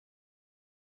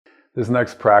This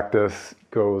next practice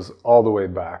goes all the way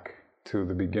back to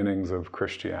the beginnings of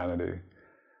Christianity.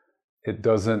 It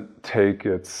doesn't take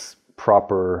its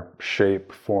proper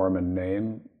shape, form, and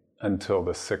name until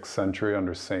the 6th century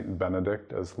under Saint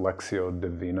Benedict as Lectio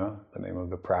Divina, the name of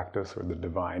the practice, or the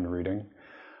divine reading.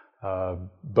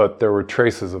 But there were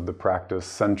traces of the practice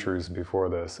centuries before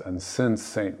this, and since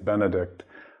Saint Benedict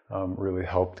really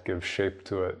helped give shape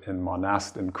to it in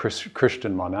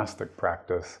Christian monastic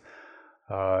practice,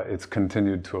 it's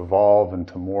continued to evolve and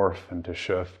to morph and to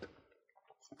shift.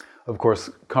 Of course,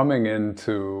 coming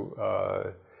into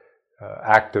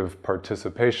active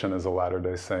participation as a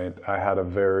Latter-day Saint, I had a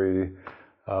very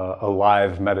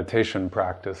alive meditation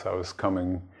practice I was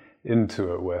coming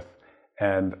into it with.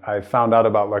 And I found out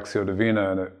about Lectio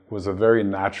Divina, and it was a very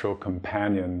natural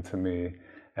companion to me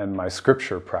and my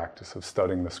scripture practice of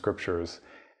studying the scriptures.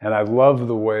 And I love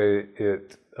the way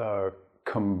it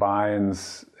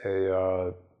combines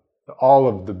all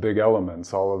of the big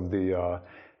elements, all of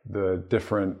the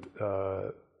different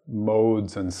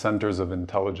modes and centers of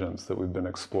intelligence that we've been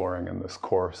exploring in this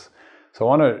course. So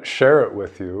I want to share it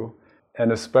with you,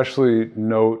 and especially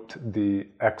note the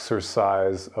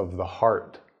exercise of the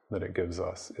heart that it gives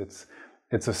us.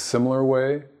 It's a similar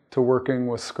way to working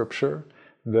with scripture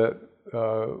that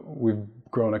we've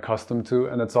grown accustomed to,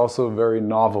 and it's also very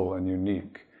novel and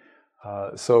unique.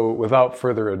 So without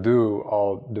further ado,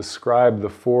 I'll describe the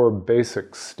 4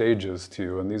 basic stages to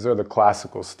you, and these are the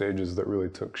classical stages that really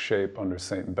took shape under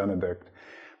Saint Benedict.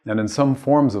 And in some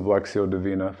forms of Lectio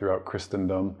Divina throughout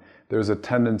Christendom, there's a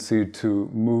tendency to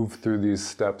move through these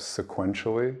steps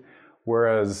sequentially,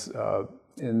 whereas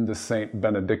in the Saint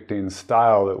Benedictine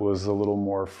style, it was a little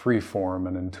more free-form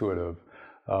and intuitive.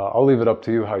 I'll leave it up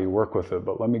to you how you work with it,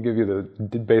 but let me give you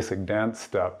the basic dance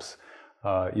steps.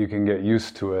 You can get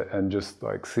used to it and just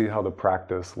see how the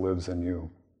practice lives in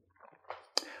you.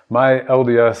 My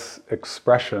LDS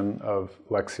expression of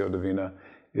Lectio Divina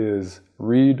is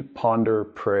read, ponder,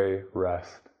 pray,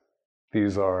 rest.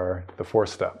 These are the 4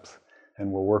 steps, and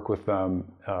we'll work with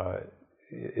them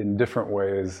in different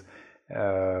ways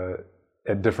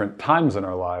at different times in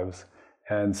our lives.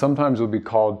 And sometimes we'll be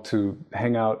called to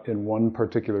hang out in one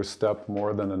particular step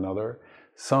more than another.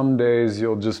 Some days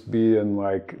you'll just be in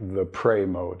the pray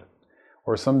mode,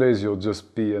 or some days you'll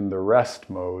just be in the rest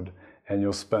mode, and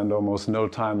you'll spend almost no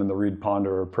time in the read,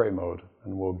 ponder, or pray mode,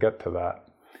 and we'll get to that.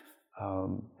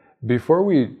 Before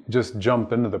we just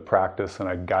jump into the practice and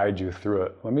I guide you through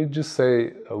it, let me just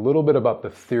say a little bit about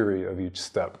the theory of each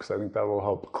step, because I think that will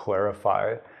help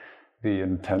clarify the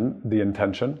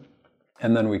intention,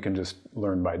 and then we can just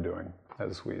learn by doing,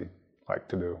 as we like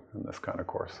to do in this kind of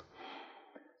course.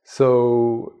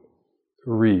 So,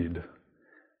 read.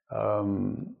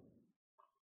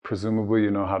 Presumably you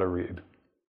know how to read.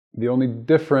 The only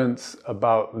difference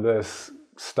about this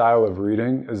style of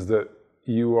reading is that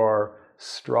you are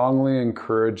strongly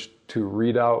encouraged to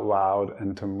read out loud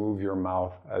and to move your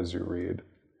mouth as you read.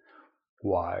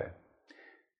 Why?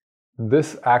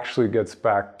 This actually gets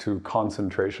back to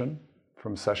concentration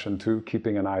from session 2,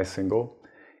 keeping an eye single.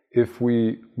 If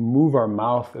we move our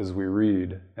mouth as we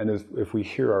read, and if we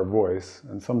hear our voice,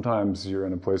 and sometimes you're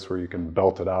in a place where you can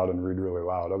belt it out and read really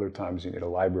loud, other times you need a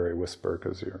library whisper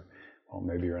because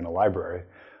maybe you're in a library.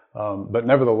 But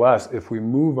nevertheless, if we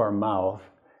move our mouth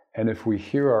and if we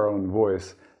hear our own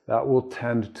voice, that will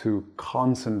tend to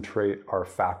concentrate our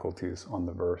faculties on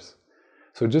the verse.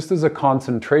 So just as a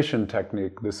concentration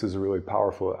technique, this is really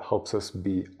powerful. It helps us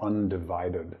be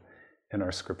undivided in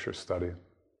our scripture study.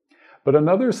 But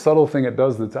another subtle thing it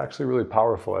does that's actually really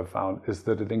powerful, I've found, is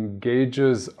that it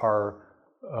engages our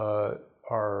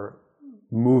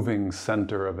moving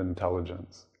center of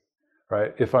intelligence,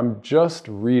 right? If I'm just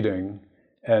reading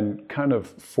and kind of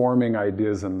forming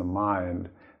ideas in the mind,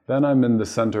 then I'm in the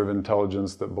center of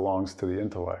intelligence that belongs to the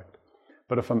intellect.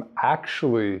 But if I'm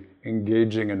actually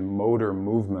engaging in motor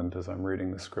movement as I'm reading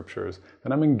the scriptures,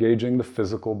 then I'm engaging the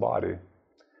physical body.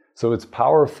 So it's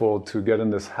powerful to get in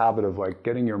this habit of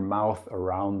getting your mouth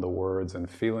around the words and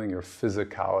feeling your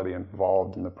physicality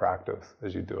involved in the practice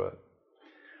as you do it.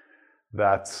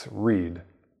 That's read.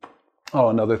 Oh,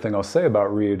 another thing I'll say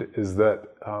about read is that,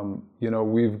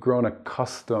 we've grown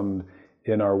accustomed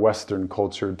in our Western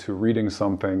culture to reading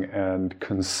something and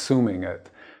consuming it,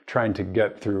 trying to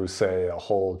get through, say, a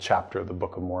whole chapter of the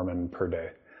Book of Mormon per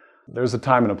day. There's a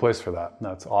time and a place for that, and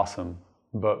that's awesome.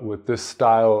 But with this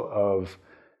style of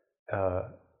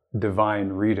divine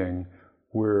reading,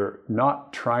 we're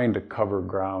not trying to cover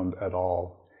ground at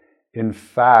all. In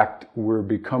fact, we're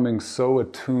becoming so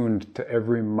attuned to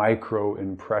every micro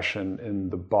impression in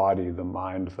the body, the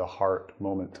mind, the heart,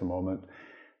 moment to moment,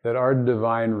 that our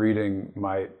divine reading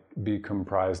might be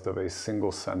comprised of a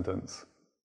single sentence.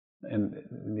 And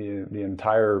the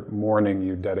entire morning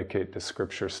you dedicate to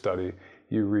scripture study,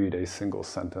 you read a single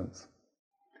sentence.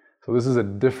 So this is a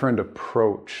different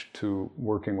approach to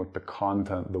working with the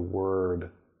content, the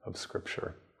word of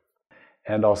scripture.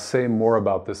 And I'll say more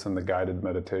about this in the guided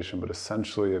meditation, but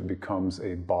essentially it becomes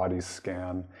a body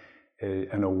scan,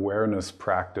 an awareness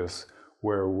practice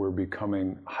where we're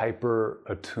becoming hyper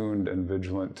attuned and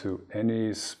vigilant to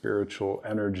any spiritual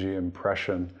energy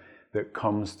impression that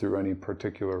comes through any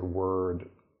particular word,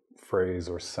 phrase,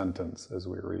 or sentence as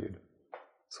we read.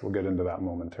 So we'll get into that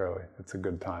momentarily. It's a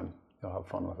good time. You'll have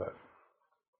fun with it.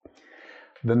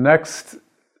 The next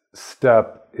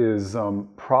step is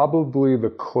probably the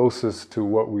closest to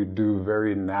what we do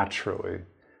very naturally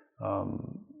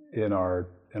in our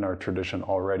tradition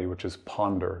already, which is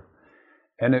ponder.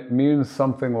 And it means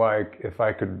something like, if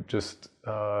I could just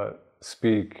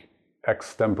speak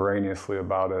extemporaneously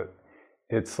about it,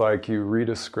 it's like you read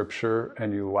a scripture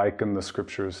and you liken the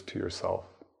scriptures to yourself.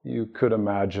 You could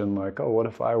imagine like, oh, what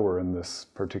if I were in this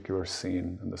particular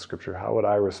scene in the scripture? How would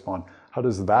I respond? How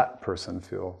does that person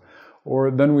feel?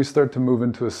 Or then we start to move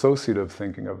into associative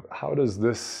thinking of how does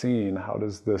this scene, how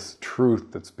does this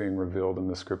truth that's being revealed in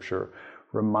the scripture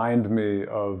remind me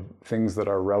of things that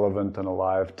are relevant and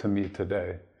alive to me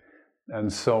today,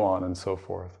 and so on and so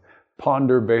forth.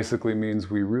 Ponder basically means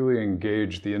we really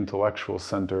engage the intellectual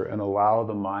center and allow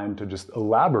the mind to just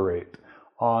elaborate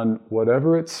on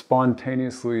whatever it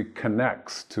spontaneously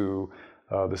connects to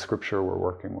the scripture we're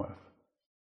working with.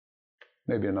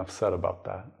 Maybe enough said about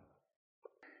that.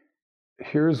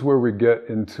 Here's where we get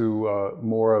into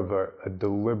more of a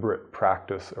deliberate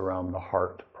practice around the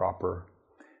heart proper.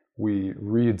 We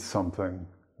read something,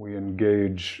 we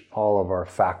engage all of our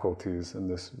faculties in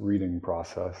this reading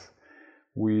process.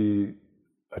 We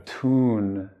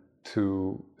attune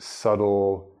to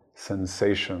subtle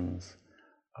sensations,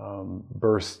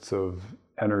 bursts of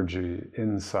energy,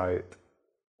 insight,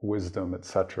 wisdom,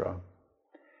 etc.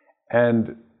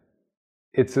 And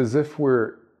it's as if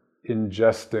we're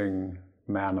ingesting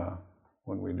manna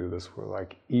when we do this. We're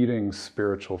like eating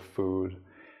spiritual food.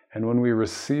 And when we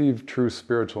receive true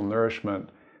spiritual nourishment,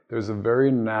 there's a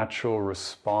very natural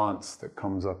response that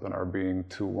comes up in our being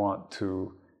to want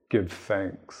to give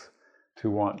thanks, to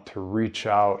want to reach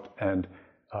out and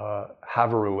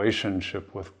have a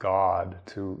relationship with God,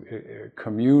 to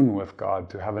commune with God,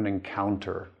 to have an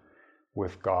encounter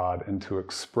with God, and to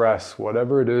express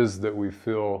whatever it is that we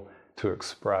feel to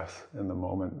express in the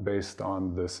moment based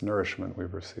on this nourishment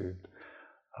we've received.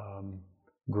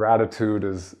 Gratitude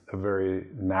is a very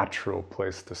natural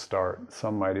place to start.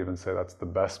 Some might even say that's the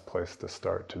best place to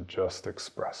start, to just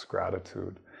express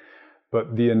gratitude.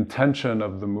 But the intention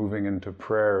of the moving into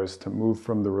prayer is to move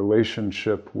from the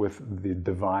relationship with the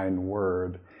divine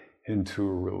word into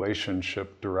a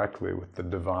relationship directly with the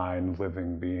divine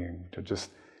living being, to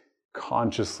just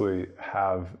consciously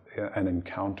have an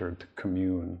encounter, to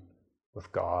commune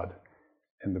with God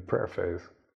in the prayer phase.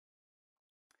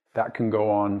 That can go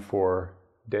on for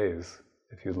days,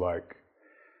 if you'd like.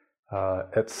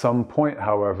 At some point,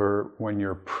 however, when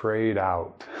you're prayed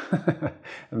out,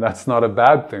 and that's not a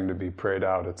bad thing to be prayed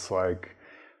out, it's like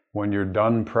when you're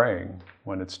done praying,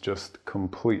 when it's just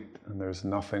complete and there's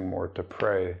nothing more to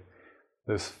pray,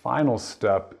 this final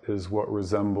step is what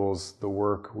resembles the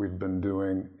work we've been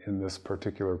doing in this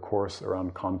particular course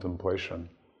around contemplation,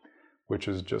 which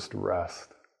is just rest.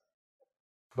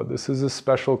 But this is a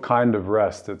special kind of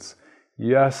rest. It's,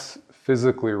 yes,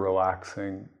 physically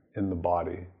relaxing in the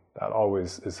body. That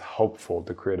always is helpful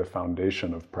to create a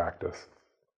foundation of practice.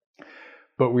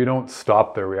 But we don't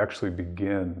stop there. We actually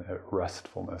begin at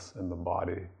restfulness in the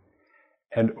body.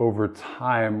 And over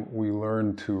time, we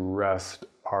learn to rest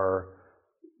our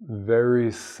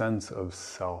very sense of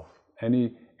self.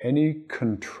 Any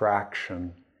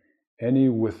contraction, any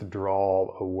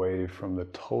withdrawal away from the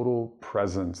total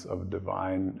presence of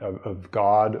divine, of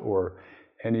God, or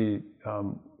any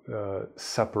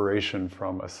separation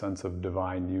from a sense of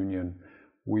divine union,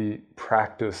 we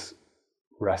practice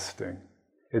resting.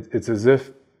 It's as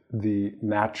if the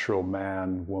natural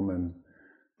man, woman,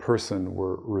 person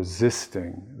were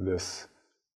resisting this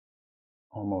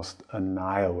almost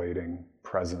annihilating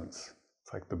presence.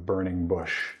 It's like the burning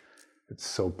bush. It's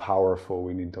so powerful,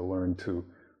 we need to learn to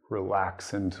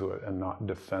relax into it and not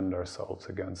defend ourselves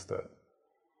against it.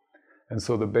 And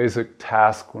so the basic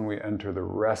task when we enter the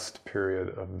rest period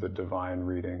of the divine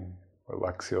reading, or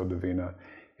Lectio Divina,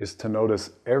 is to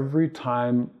notice every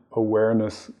time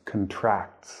awareness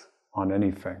contracts on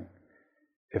anything.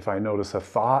 If I notice a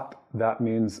thought, that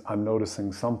means I'm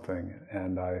noticing something,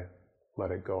 and I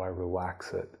let it go, I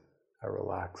relax it, I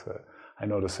relax it. I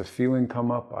notice a feeling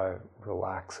come up, I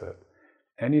relax it.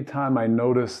 Anytime I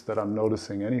notice that I'm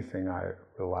noticing anything, I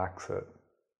relax it.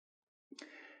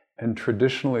 And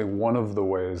traditionally, one of the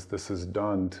ways this is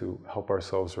done to help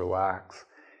ourselves relax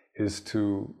is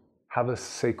to have a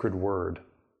sacred word,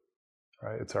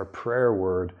 right? It's our prayer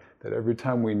word that every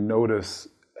time we notice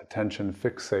attention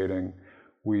fixating,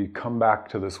 we come back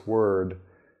to this word.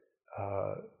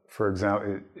 For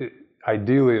example,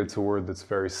 ideally it's a word that's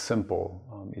very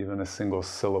simple, even a single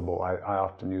syllable. I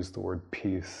often use the word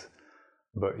peace,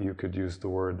 but you could use the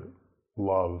word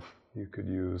love. You could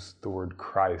use the word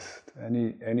Christ.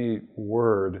 Any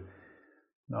word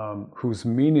whose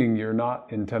meaning you're not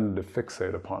intended to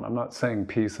fixate upon. I'm not saying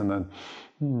peace and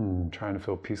then trying to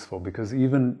feel peaceful, because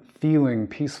even feeling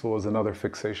peaceful is another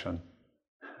fixation.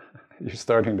 You're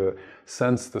starting to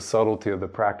sense the subtlety of the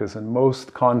practice. In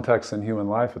most contexts in human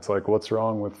life, it's like, what's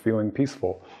wrong with feeling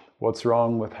peaceful? What's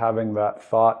wrong with having that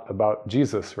thought about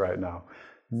Jesus right now?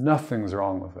 Nothing's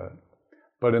wrong with it.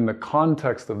 But in the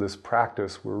context of this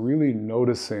practice, we're really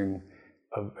noticing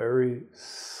a very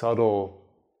subtle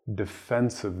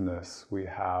defensiveness we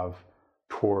have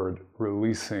toward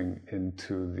releasing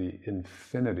into the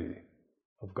infinity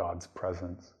of God's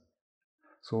presence.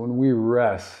 So when we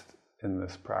rest in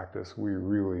this practice, we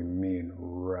really mean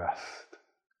rest.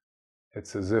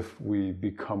 It's as if we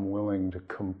become willing to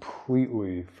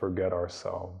completely forget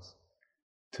ourselves,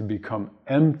 to become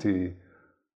empty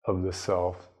of the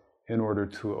self in order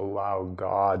to allow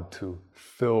God to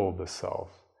fill the self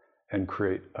and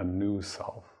create a new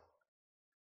self.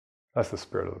 That's the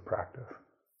spirit of the practice.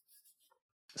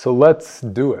 So let's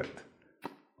do it.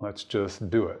 Let's just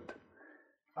do it.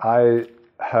 I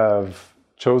have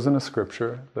chosen a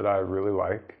scripture that I really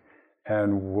like,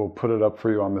 and we'll put it up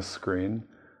for you on the screen.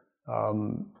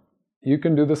 You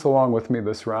can do this along with me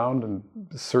this round, and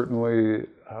certainly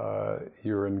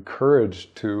you're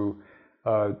encouraged to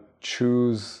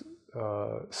choose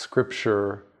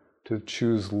scripture, to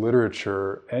choose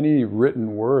literature, any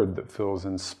written word that feels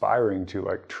inspiring to you,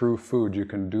 like true food, you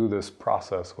can do this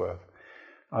process with.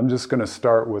 I'm just going to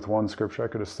start with one scripture. I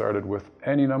could have started with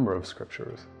any number of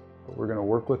scriptures, but we're going to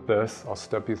work with this. I'll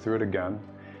step you through it again,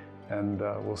 and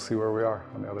we'll see where we are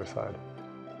on the other side.